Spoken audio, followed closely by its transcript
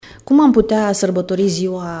Cum am putea sărbători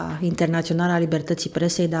Ziua Internațională a Libertății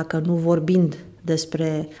Presei dacă nu vorbind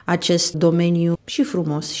despre acest domeniu și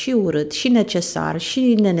frumos, și urât, și necesar,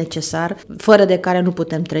 și nenecesar, fără de care nu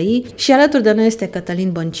putem trăi. Și alături de noi este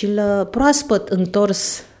Cătălin Băncilă, proaspăt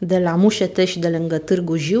întors de la Mușetești, de lângă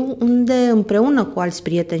Târgu Jiu, unde împreună cu alți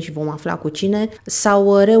prieteni, și vom afla cu cine,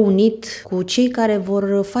 s-au reunit cu cei care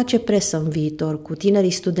vor face presă în viitor, cu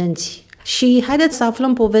tinerii studenți. Și haideți să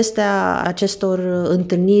aflăm povestea acestor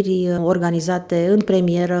întâlniri organizate în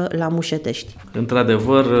premieră la Mușetești.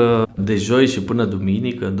 Într-adevăr, de joi și până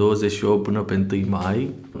duminică, 28 până pe 1 mai,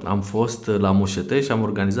 am fost la Mușetești și am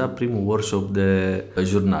organizat primul workshop de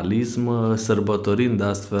jurnalism, sărbătorind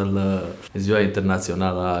astfel Ziua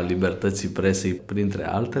Internațională a Libertății Presei, printre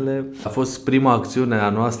altele. A fost prima acțiune a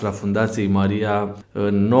noastră, a Fundației Maria,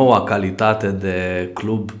 în noua calitate de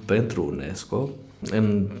club pentru UNESCO.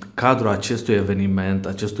 În cadrul acestui eveniment,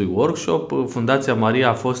 acestui workshop, Fundația Maria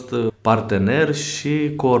a fost partener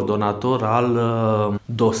și coordonator al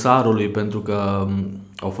dosarului, pentru că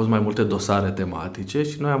au fost mai multe dosare tematice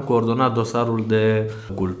și noi am coordonat dosarul de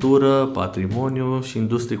cultură, patrimoniu și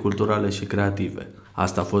industrii culturale și creative.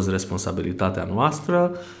 Asta a fost responsabilitatea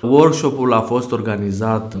noastră. Workshopul a fost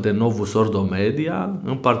organizat de Novus Ordo Media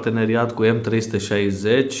în parteneriat cu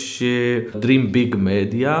M360 și Dream Big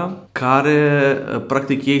Media, care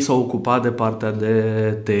practic ei s-au ocupat de partea de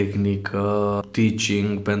tehnică,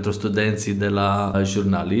 teaching pentru studenții de la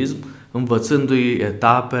jurnalism, învățându-i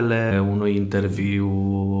etapele unui interviu,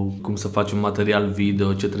 cum să faci un material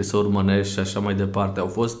video, ce trebuie să urmărești și așa mai departe. Au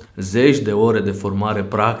fost zeci de ore de formare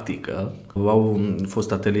practică, au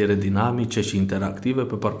fost ateliere dinamice și interactive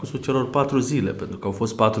pe parcursul celor 4 zile, pentru că au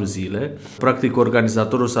fost 4 zile. Practic,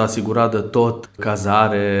 organizatorul s-a asigurat de tot,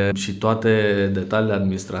 cazare și toate detaliile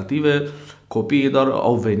administrative. Copiii doar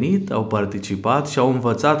au venit, au participat și au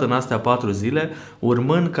învățat în astea 4 zile,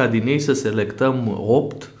 urmând ca din ei să selectăm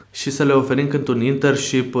 8 și să le oferim cât un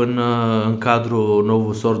internship în cadrul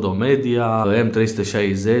Novus Ordo Media,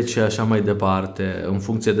 M360 și așa mai departe, în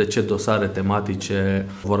funcție de ce dosare tematice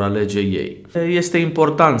vor alege ei. Este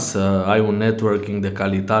important să ai un networking de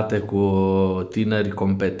calitate cu tineri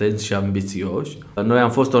competenți și ambițioși. Noi am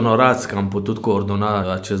fost onorați că am putut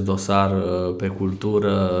coordona acest dosar pe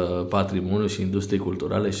cultură, patrimoniu și industrie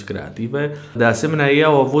culturale și creative. De asemenea, ei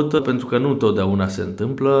au avut, pentru că nu întotdeauna se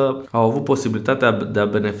întâmplă, au avut posibilitatea de a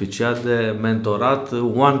beneficia de mentorat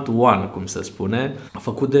one-to-one, cum se spune,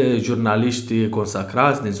 făcut de jurnaliști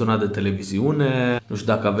consacrați din zona de televiziune. Nu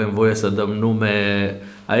știu dacă avem voie să dăm nume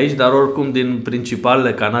aici, dar oricum din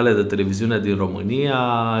principalele canale de televiziune din România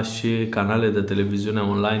și canale de televiziune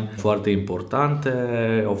online foarte importante.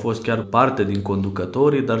 Au fost chiar parte din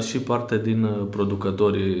conducătorii, dar și parte din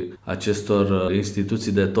producătorii acestor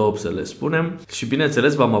instituții de top, să le spunem. Și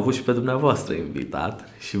bineînțeles v-am avut și pe dumneavoastră invitat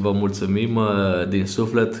și vă mulțumim din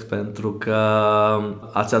suflet pentru că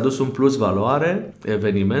ați adus un plus valoare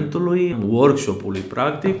evenimentului, workshopului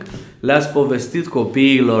practic. Le-ați povestit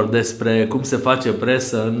copiilor despre cum se face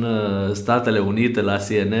presă în Statele Unite, la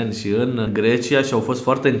CNN și în Grecia și au fost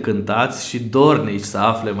foarte încântați și dornici să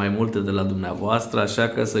afle mai multe de la dumneavoastră, așa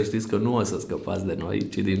că să știți că nu o să scăpați de noi,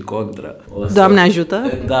 ci din contră. Doamne ajută!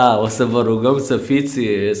 Da, o să vă rugăm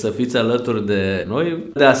să fiți alături de noi.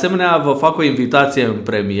 De asemenea, vă fac o invitație în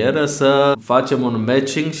premieră să facem un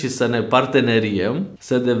matching și să ne parteneriem,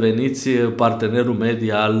 să deveniți partenerul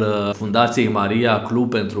media al Fundației Maria Club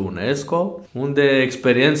pentru UNESCO, unde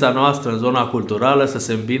experiența noastră în zona culturală să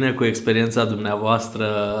se îmbine cu experiența dumneavoastră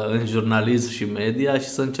în jurnalism și media și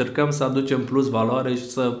să încercăm să aducem plus valoare și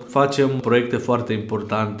să facem proiecte foarte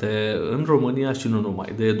importante în România și nu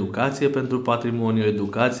numai, de educație pentru patrimoniu,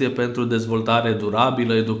 educație pentru dezvoltare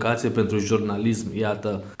durabilă, educație pentru jurnalism.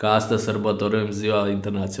 Iată că astăzi sărbătorim Ziua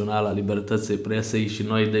Internațională a Libertății Presei și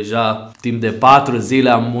noi deja timp de 4 zile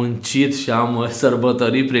am muncit și am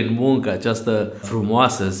sărbătorit prin muncă această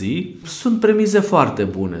frumoasă zi. Sunt premize foarte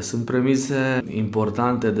bune, sunt premize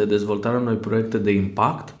importante de dezvoltarea unor proiecte de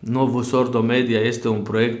impact. Novus Ordo Media este un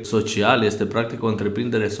proiect social, este practic o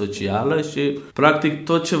întreprindere socială și practic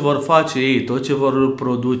tot ce vor face ei, tot ce vor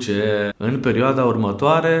produce în perioada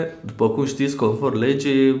următoare, după cum știți, conform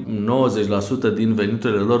legii, 90% din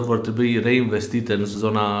veniturile lor vor trebui reinvestite în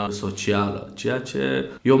zona socială, ceea ce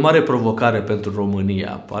e o mare provocare pentru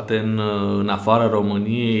România. Poate în afara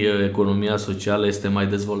României economia socială este mai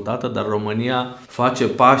dezvoltată, dar România face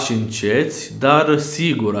pași înceți, dar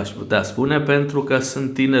sigur, aș putea spune, pentru că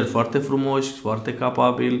sunt tineri foarte frumoși, foarte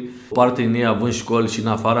capabili, parte din ei având școli și în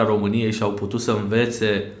afara României și au putut să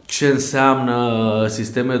învețe ce înseamnă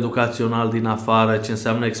sistem educațional din afară, ce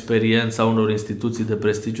înseamnă experiența unor instituții de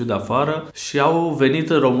prestigiu de afară și au venit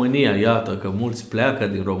în România. Iată că mulți pleacă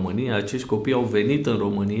din România, acești copii au venit în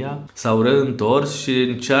România, s-au reîntors și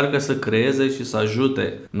încearcă să creeze și să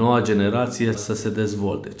ajute noua generație să se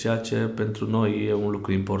dezvolte, ceea ce pentru noi e un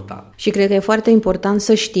lucru important. Și cred că e foarte important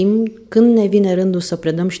să știm când ne vine rândul să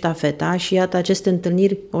predăm ștafeta și iată aceste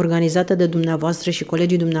întâlniri organizate de dumneavoastră și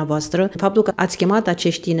colegii dumneavoastră. Faptul că ați chemat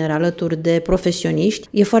acești tineri alături de profesioniști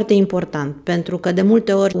e foarte important, pentru că de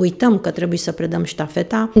multe ori uităm că trebuie să predăm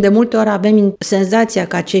ștafeta, de multe ori avem senzația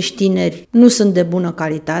că acești tineri nu sunt de bună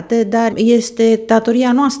calitate, dar este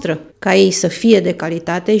datoria noastră ca ei să fie de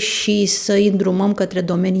calitate și să îi îndrumăm către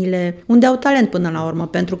domeniile unde au talent până la urmă,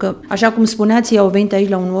 pentru că, așa cum spuneați, ei au venit aici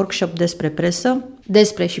la un workshop despre presă,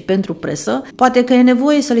 despre și pentru presă. Poate că e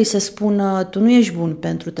nevoie să li se spună: tu nu ești bun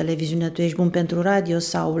pentru televiziune, tu ești bun pentru radio,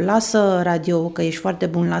 sau lasă radio că ești foarte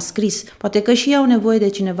bun la scris. Poate că și ei au nevoie de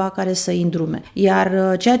cineva care să îi îndrume.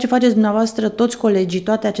 Iar ceea ce faceți dumneavoastră, toți colegii,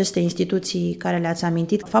 toate aceste instituții care le-ați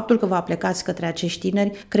amintit, faptul că vă aplecați către acești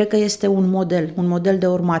tineri, cred că este un model de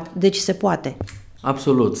urmat. Deci se poate.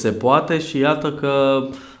 Absolut, se poate și iată că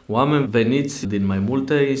oameni veniți din mai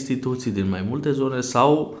multe instituții, din mai multe zone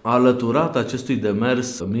s-au alăturat acestui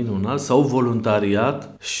demers minunat, s-au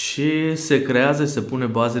voluntariat și se creează, se pune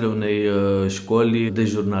bazele unei școli de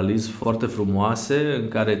jurnalism foarte frumoase în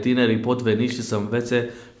care tinerii pot veni și să învețe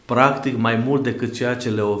practic mai mult decât ceea ce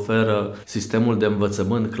le oferă sistemul de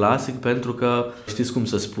învățământ clasic, pentru că știți cum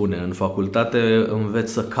se spune, în facultate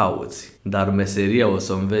înveți să cauți, dar meseria o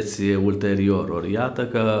să înveți ulterior. Ori iată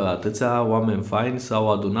că atâția oameni faini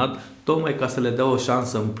s-au adunat tocmai ca să le dea o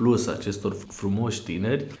șansă în plus acestor frumoși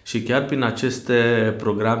tineri și chiar prin aceste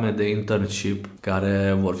programe de internship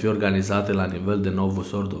care vor fi organizate la nivel de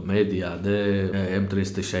Novus Ordo Media, de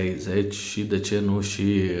M360 și de ce nu și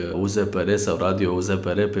UZPR sau Radio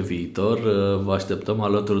UZPR pe viitor, vă așteptăm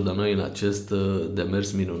alături de noi în acest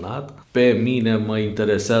demers minunat. Pe mine mă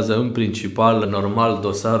interesează în principal, normal,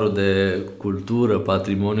 dosarul de cultură,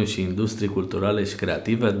 patrimoniu și industrie culturale și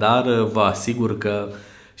creative, dar vă asigur că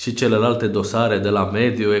și celelalte dosare de la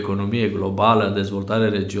mediu, economie globală, dezvoltare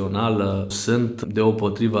regională sunt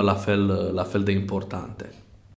deopotrivă la fel de importante.